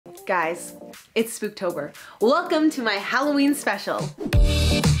Guys, it's Spooktober. Welcome to my Halloween special.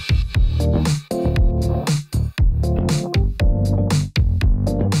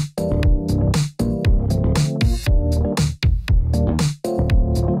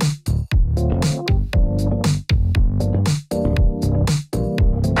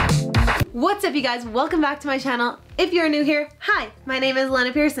 What's up, you guys? Welcome back to my channel. If you're new here, hi, my name is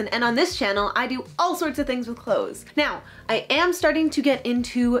Alanna Pearson, and on this channel I do all sorts of things with clothes. Now, I am starting to get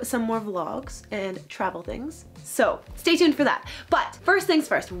into some more vlogs and travel things, so stay tuned for that. But first things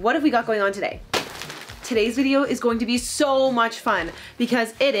first, what have we got going on today? Today's video is going to be so much fun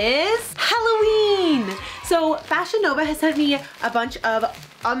because it is Halloween! So Fashion Nova has sent me a bunch of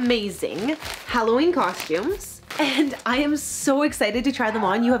amazing Halloween costumes, and I am so excited to try them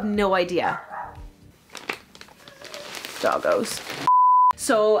on. You have no idea. Doggos.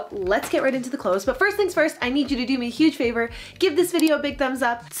 So let's get right into the clothes. But first things first, I need you to do me a huge favor. Give this video a big thumbs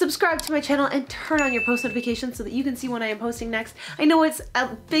up, subscribe to my channel, and turn on your post notifications so that you can see when I am posting next. I know it's a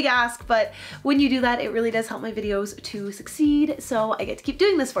big ask, but when you do that, it really does help my videos to succeed. So I get to keep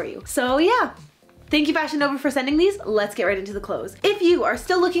doing this for you. So yeah. Thank you, Fashion Nova, for sending these. Let's get right into the clothes. If you are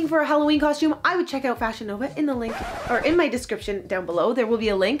still looking for a Halloween costume, I would check out Fashion Nova in the link, or in my description down below. There will be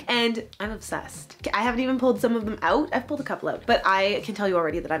a link, and I'm obsessed. I haven't even pulled some of them out. I've pulled a couple out, but I can tell you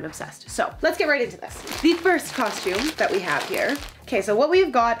already that I'm obsessed. So let's get right into this. The first costume that we have here. Okay, so what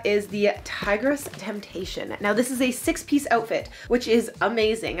we've got is the Tigress Temptation. Now this is a 6-piece outfit, which is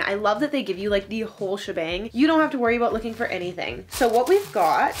amazing. I love that they give you like the whole shebang. You don't have to worry about looking for anything. So what we've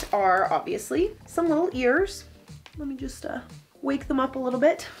got are obviously some little ears. Let me just wake them up a little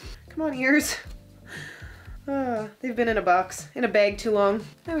bit. Come on, ears. They've been in a box, in a bag too long.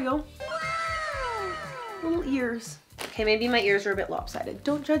 There we go. Little ears. Okay, maybe my ears are a bit lopsided.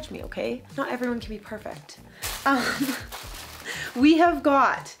 Don't judge me, okay? Not everyone can be perfect. We have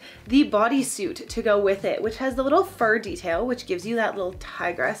got the bodysuit to go with it, which has the little fur detail, which gives you that little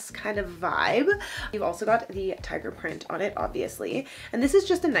tigress kind of vibe. You've also got the tiger print on it, obviously. And this is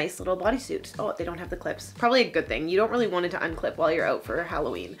just a nice little bodysuit. Oh, they don't have the clips. Probably a good thing. You don't really want it to unclip while you're out for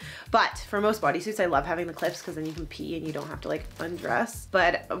Halloween. But for most bodysuits, I love having the clips because then you can pee and you don't have to like undress.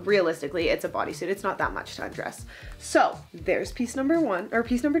 But realistically, it's a bodysuit. It's not that much to undress. So there's piece number one, or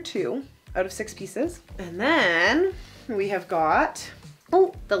piece number 2 out of 6 pieces. And then we have got,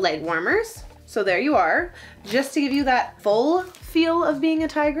 the leg warmers. So there you are. Just to give you that full feel of being a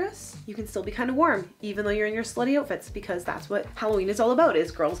tigress, you can still be kind of warm, even though you're in your slutty outfits, because that's what Halloween is all about,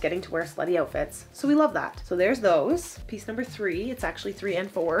 is girls getting to wear slutty outfits. So we love that. So there's those. Piece number 3, it's actually 3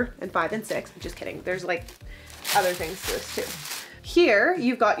 and 4 and 5 and 6. I'm just kidding. There's like other things to this too. Here,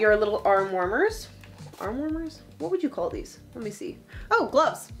 you've got your little arm warmers. Arm warmers? What would you call these? Let me see. Oh,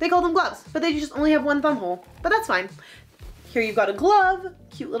 gloves. They call them gloves, but they just only have one thumb hole, but that's fine. Here you've got a glove,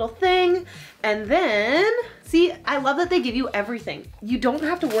 cute little thing. And then, see, I love that they give you everything. You don't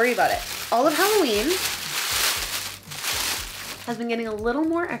have to worry about it. All of Halloween has been getting a little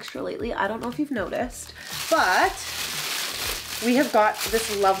more extra lately. I don't know if you've noticed, but we have got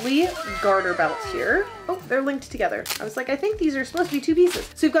this lovely garter belt here. Oh, they're linked together. I was like, I think these are supposed to be 2 pieces.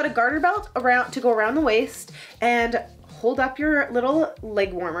 So you've got a garter belt around to go around the waist and hold up your little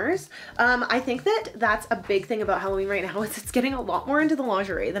leg warmers. I think that that's a big thing about Halloween right now, is it's getting a lot more into the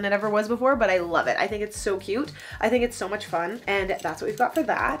lingerie than it ever was before, but I love it. I think it's so cute. I think it's so much fun, and that's what we've got for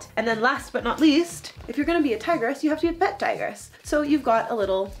that. And then last but not least, if you're gonna be a tigress, you have to be a pet tigress. So you've got a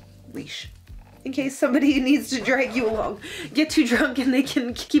little leash in case somebody needs to drag you along, get too drunk and they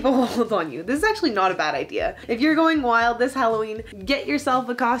can keep a hold on you. This is actually not a bad idea. If you're going wild this Halloween, get yourself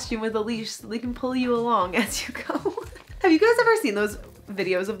a costume with a leash so they can pull you along as you go. Have you guys ever seen those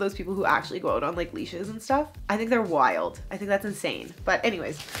videos of those people who actually go out on like leashes and stuff? I think they're wild. I think that's insane. But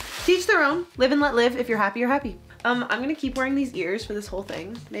anyways, teach their own. Live and let live. If you're happy, you're happy. I'm gonna keep wearing these ears for this whole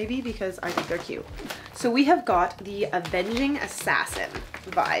thing, maybe, because I think they're cute. So we have got the Avenging Assassin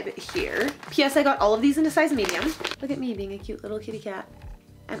vibe here. P.S. I got all of these in a size medium. Look at me being a cute little kitty cat.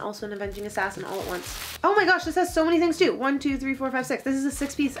 And also an Avenging Assassin all at once. Oh my gosh, this has so many things too. 1, 2, 3, 4, 5, 6. This is a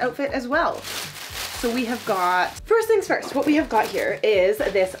 6-piece outfit as well. So we have got, first things first, what we have got here is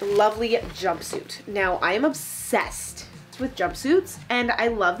this lovely jumpsuit. Now I am obsessed with jumpsuits, and I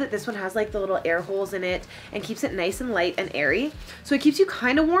love that this one has like the little air holes in it and keeps it nice and light and airy. So it keeps you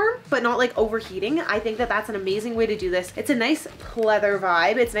kind of warm, but not like overheating. I think that that's an amazing way to do this. It's a nice pleather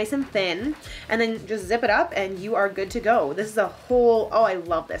vibe. It's nice and thin, and then just zip it up and you are good to go. This is a whole, oh, I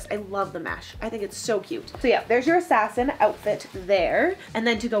love this. I love the mesh. I think it's so cute. So yeah, there's your assassin outfit there. And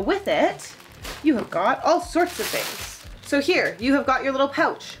then to go with it, you have got all sorts of things. So here, you have got your little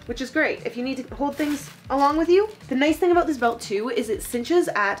pouch, which is great if you need to hold things along with you. The nice thing about this belt too is it cinches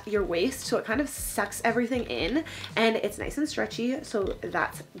at your waist, so it kind of sucks everything in, and it's nice and stretchy, so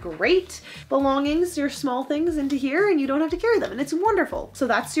that's great. Belongings, your small things into here, and you don't have to carry them, and it's wonderful. So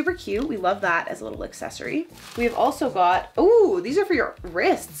that's super cute. We love that as a little accessory. We've also got, oh, these are for your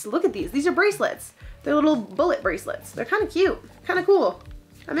wrists. Look at these. These are bracelets. They're little bullet bracelets. They're kind of cute, kind of cool.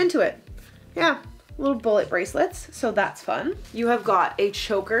 I'm into it. Yeah. Little bullet bracelets, so that's fun. You have got a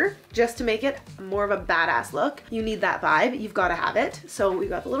choker just to make it more of a badass look. You need that vibe, you've got to have it. So we've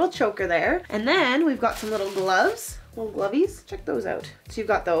got the little choker there, and then we've got some little gloves, little glovies. Check those out. So you've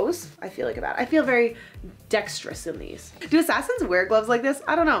got those. I feel very dexterous in these. Do assassins wear gloves like this?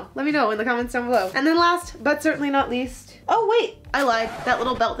 I don't know. Let me know in the comments down below. And then last but certainly not least, oh wait, I lied. That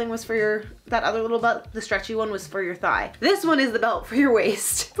little belt thing was for your, that other little belt, the stretchy one was for your thigh. This one is the belt for your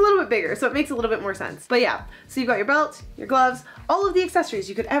waist. It's a little bit bigger, so it makes a little bit more sense. But yeah, so you've got your belt, your gloves, all of the accessories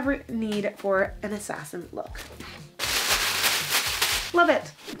you could ever need for an assassin look. Love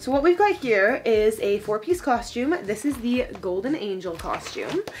it. So what we've got here is a 4-piece costume. This is the Golden Angel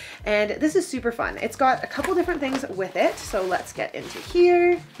costume, and this is super fun. It's got a couple different things with it, so let's get into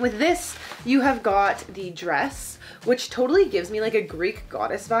here. With this, you have got the dress, which totally gives me like a Greek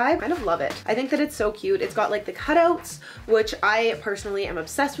goddess vibe. I kind of love it. I think that it's so cute. It's got like the cutouts, which I personally am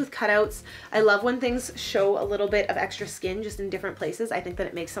obsessed with cutouts. I love when things show a little bit of extra skin just in different places. I think that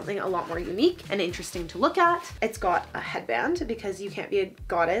it makes something a lot more unique and interesting to look at. It's got a headband because you can't be a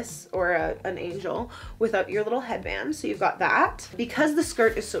goddess or an angel without your little headband. So you've got that. Because the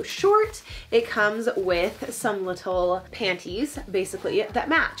skirt is so short, it comes with some little panties basically that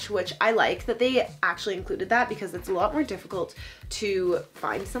match, which I like that they actually included that because it's a lot more difficult to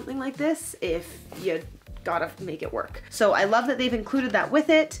find something like this if you gotta make it work. So I love that they've included that with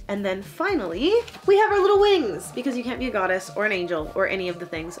it. And then finally, we have our little wings because you can't be a goddess or an angel or any of the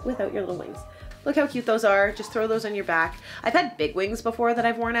things without your little wings. Look how cute those are. Just throw those on your back. I've had big wings before that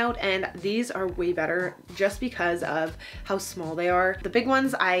I've worn out, and these are way better just because of how small they are. The big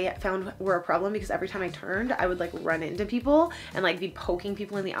ones I found were a problem because every time I turned, I would like run into people and like be poking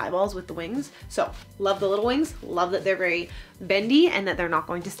people in the eyeballs with the wings. So love the little wings. Love that they're very bendy and that they're not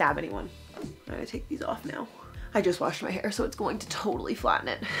going to stab anyone. I'm gonna take these off now. I just washed my hair, so it's going to totally flatten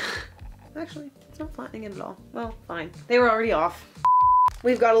it. Actually, it's not flattening it at all. Well, fine. They were already off.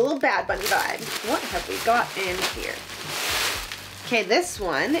 We've got a little Bad Bunny vibe. What have we got in here? Okay, this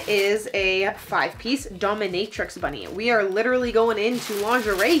one is a 5-piece dominatrix bunny. We are literally going into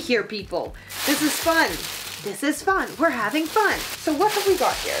lingerie here, people. This is fun. This is fun. We're having fun. So what have we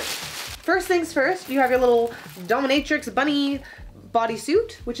got here? First things first, you have your little dominatrix bunny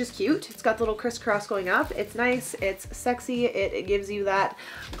bodysuit, which is cute. It's got the little crisscross going up. It's nice, it's sexy, it gives you that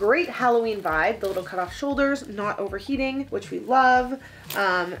great Halloween vibe. The little cut off shoulders, not overheating, which we love.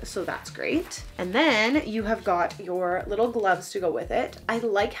 So that's great. And then you have got your little gloves to go with it. I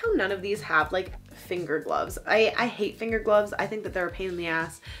like how none of these have like finger gloves. I hate finger gloves. I think that they're a pain in the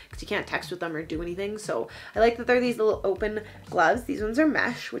ass because you can't text with them or do anything. So I like that they're these little open gloves. These ones are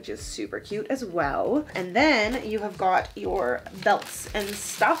mesh, which is super cute as well. And then you have got your belts and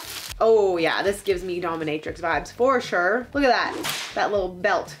stuff. Oh yeah, this gives me dominatrix vibes for sure. Look at that little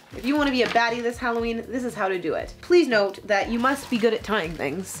belt. If you want to be a baddie this Halloween, this is how to do it. Please note that you must be good at tying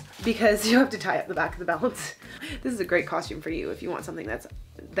things because you have to tie up the back of the belt. This is a great costume for you if you want something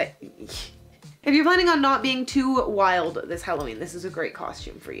if you're planning on not being too wild this Halloween, this is a great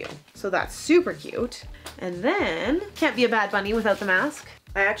costume for you. So that's super cute. And then, can't be a bad bunny without the mask.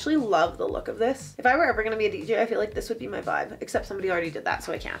 I actually love the look of this. If I were ever gonna be a DJ, I feel like this would be my vibe, except somebody already did that,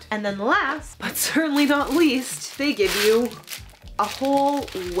 so I can't. And then last, but certainly not least, they give you a whole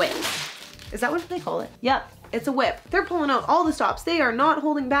whip. Is that what they call it? Yep. It's a whip. They're pulling out all the stops. They are not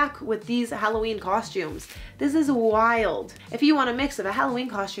holding back with these Halloween costumes. This is wild. If you want a mix of a Halloween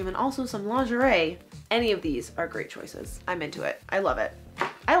costume and also some lingerie, any of these are great choices. I'm into it. I love it.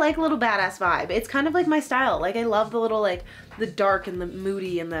 I like a little badass vibe. It's kind of like my style. Like I love the little like the dark and the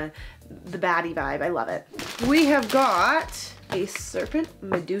moody and the baddie vibe. I love it. We have got a Serpent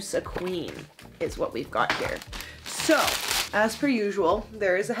Medusa Queen is what we've got here. So as per usual,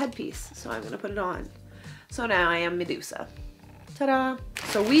 there is a headpiece. So I'm gonna put it on. So now I am Medusa. Ta-da!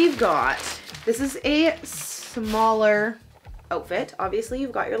 So we've got, this is a smaller outfit. Obviously,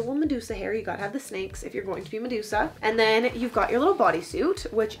 you've got your little Medusa hair. You gotta have the snakes if you're going to be Medusa. And then you've got your little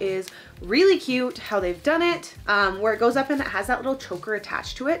bodysuit, which is really cute how they've done it, where it goes up and it has that little choker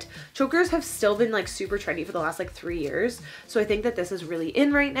attached to it. Chokers have still been like super trendy for the last like 3 years. So I think that this is really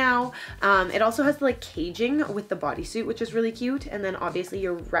in right now. It also has the like caging with the bodysuit, which is really cute. And then obviously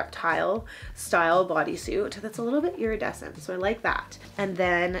your reptile style bodysuit that's a little bit iridescent. So I like that. And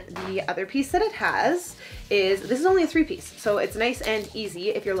then the other piece that it has is, this is only a 3-piece. So it's nice and easy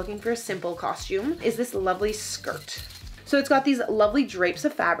if you're looking for a simple costume, is this lovely skirt. So it's got these lovely drapes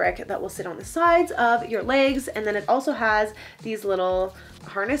of fabric that will sit on the sides of your legs. And then it also has these little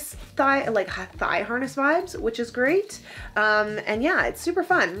harness thigh harness vibes, which is great. And yeah, it's super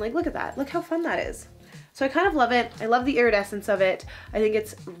fun. Like, look at that. Look how fun that is. So I kind of love it. I love the iridescence of it. I think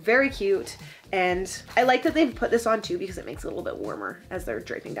it's very cute. And I like that they've put this on too because it makes it a little bit warmer as they're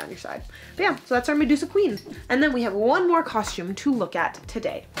draping down your side. But yeah, so that's our Medusa Queen. And then we have one more costume to look at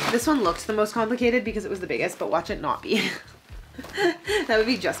today. This one looks the most complicated because it was the biggest, but watch it not be. That would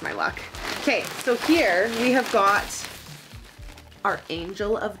be just my luck. Okay, so here we have got our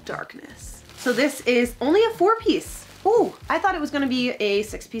Angel of Darkness. So this is only a 4-piece. Oh, I thought it was gonna be a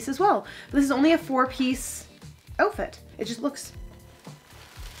 6-piece as well. But this is only a 4-piece outfit. It just looks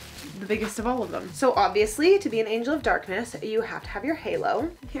the biggest of all of them. So obviously, to be an Angel of Darkness, you have to have your halo.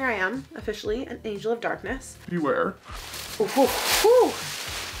 Here I am, officially an Angel of Darkness. Beware. Ooh, ooh, ooh.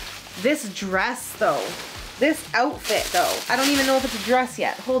 This dress though, this outfit though, I don't even know if it's a dress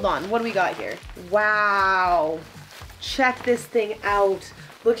yet. Hold on, what do we got here? Wow, check this thing out.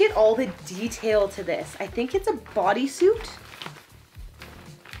 Look at all the detail to this. I think it's a bodysuit,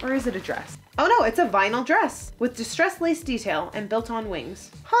 or is it a dress? Oh no, it's a vinyl dress with distressed lace detail and built-on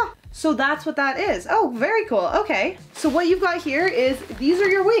wings. Huh, so that's what that is. Oh, very cool, okay. So what you've got here is, these are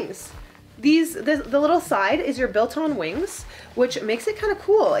your wings. The little side is your built-on wings, which makes it kind of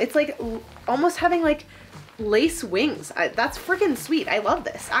cool. It's like almost having like lace wings. That's freaking sweet. I love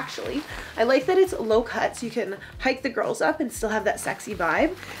this, actually. I like that it's low cut so you can hike the girls up and still have that sexy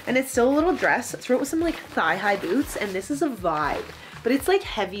vibe. And it's still a little dress. Throw it with some like thigh-high boots, and this is a vibe. But it's like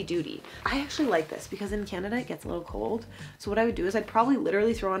heavy duty. I actually like this because in Canada it gets a little cold. So what I would do is I'd probably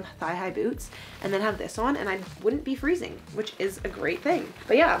literally throw on thigh-high boots and then have this on, and I wouldn't be freezing, which is a great thing.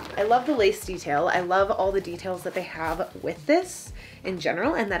 But yeah, I love the lace detail. I love all the details that they have with this in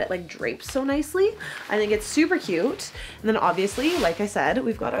general, and that it like drapes so nicely. I think it's super cute. And then obviously, like I said,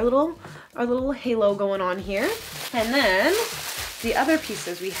 we've got our little halo going on here. And then the other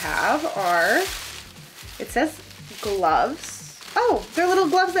pieces we have are, it says gloves. Oh, they're little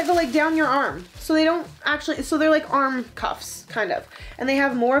gloves that go like down your arm. So they don't actually, so they're like arm cuffs, kind of. And they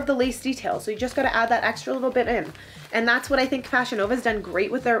have more of the lace detail, so you just gotta add that extra little bit in. And that's what I think Fashion Nova's done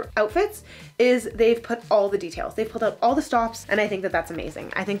great with their outfits, is they've put all the details. They've pulled out all the stops, and I think that that's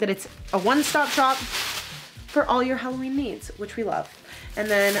amazing. I think that it's a one-stop shop for all your Halloween needs, which we love. And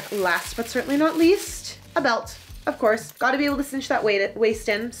then last but certainly not least, a belt. Of course, got to be able to cinch that waist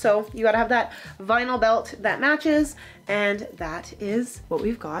in, so you got to have that vinyl belt that matches, and that is what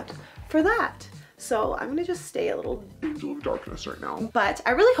we've got for that. So I'm gonna just stay a little Angel of Darkness right now. But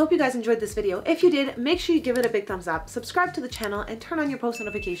I really hope you guys enjoyed this video. If you did, make sure you give it a big thumbs up, subscribe to the channel, and turn on your post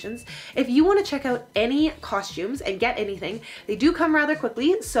notifications. If you want to check out any costumes and get anything, they do come rather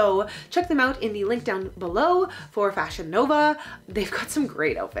quickly, so check them out in the link down below for Fashion Nova. They've got some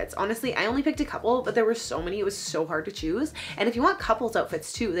great outfits. Honestly, I only picked a couple, but there were so many, it was so hard to choose. And if you want couples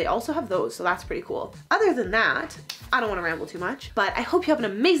outfits too, they also have those, so that's pretty cool. Other than that, I don't want to ramble too much, but I hope you have an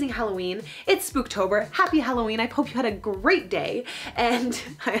amazing Halloween. It's Spooktober. Happy Halloween. I hope you had a great day, and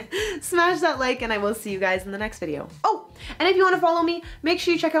smash that like, and I will see you guys in the next video. Oh, and if you want to follow me, make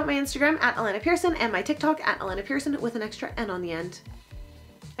sure you check out my Instagram at Alanna Pearson and my TikTok at Alanna Pearson with an extra N on the end.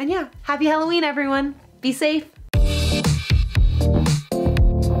 And yeah, happy Halloween, everyone. Be safe.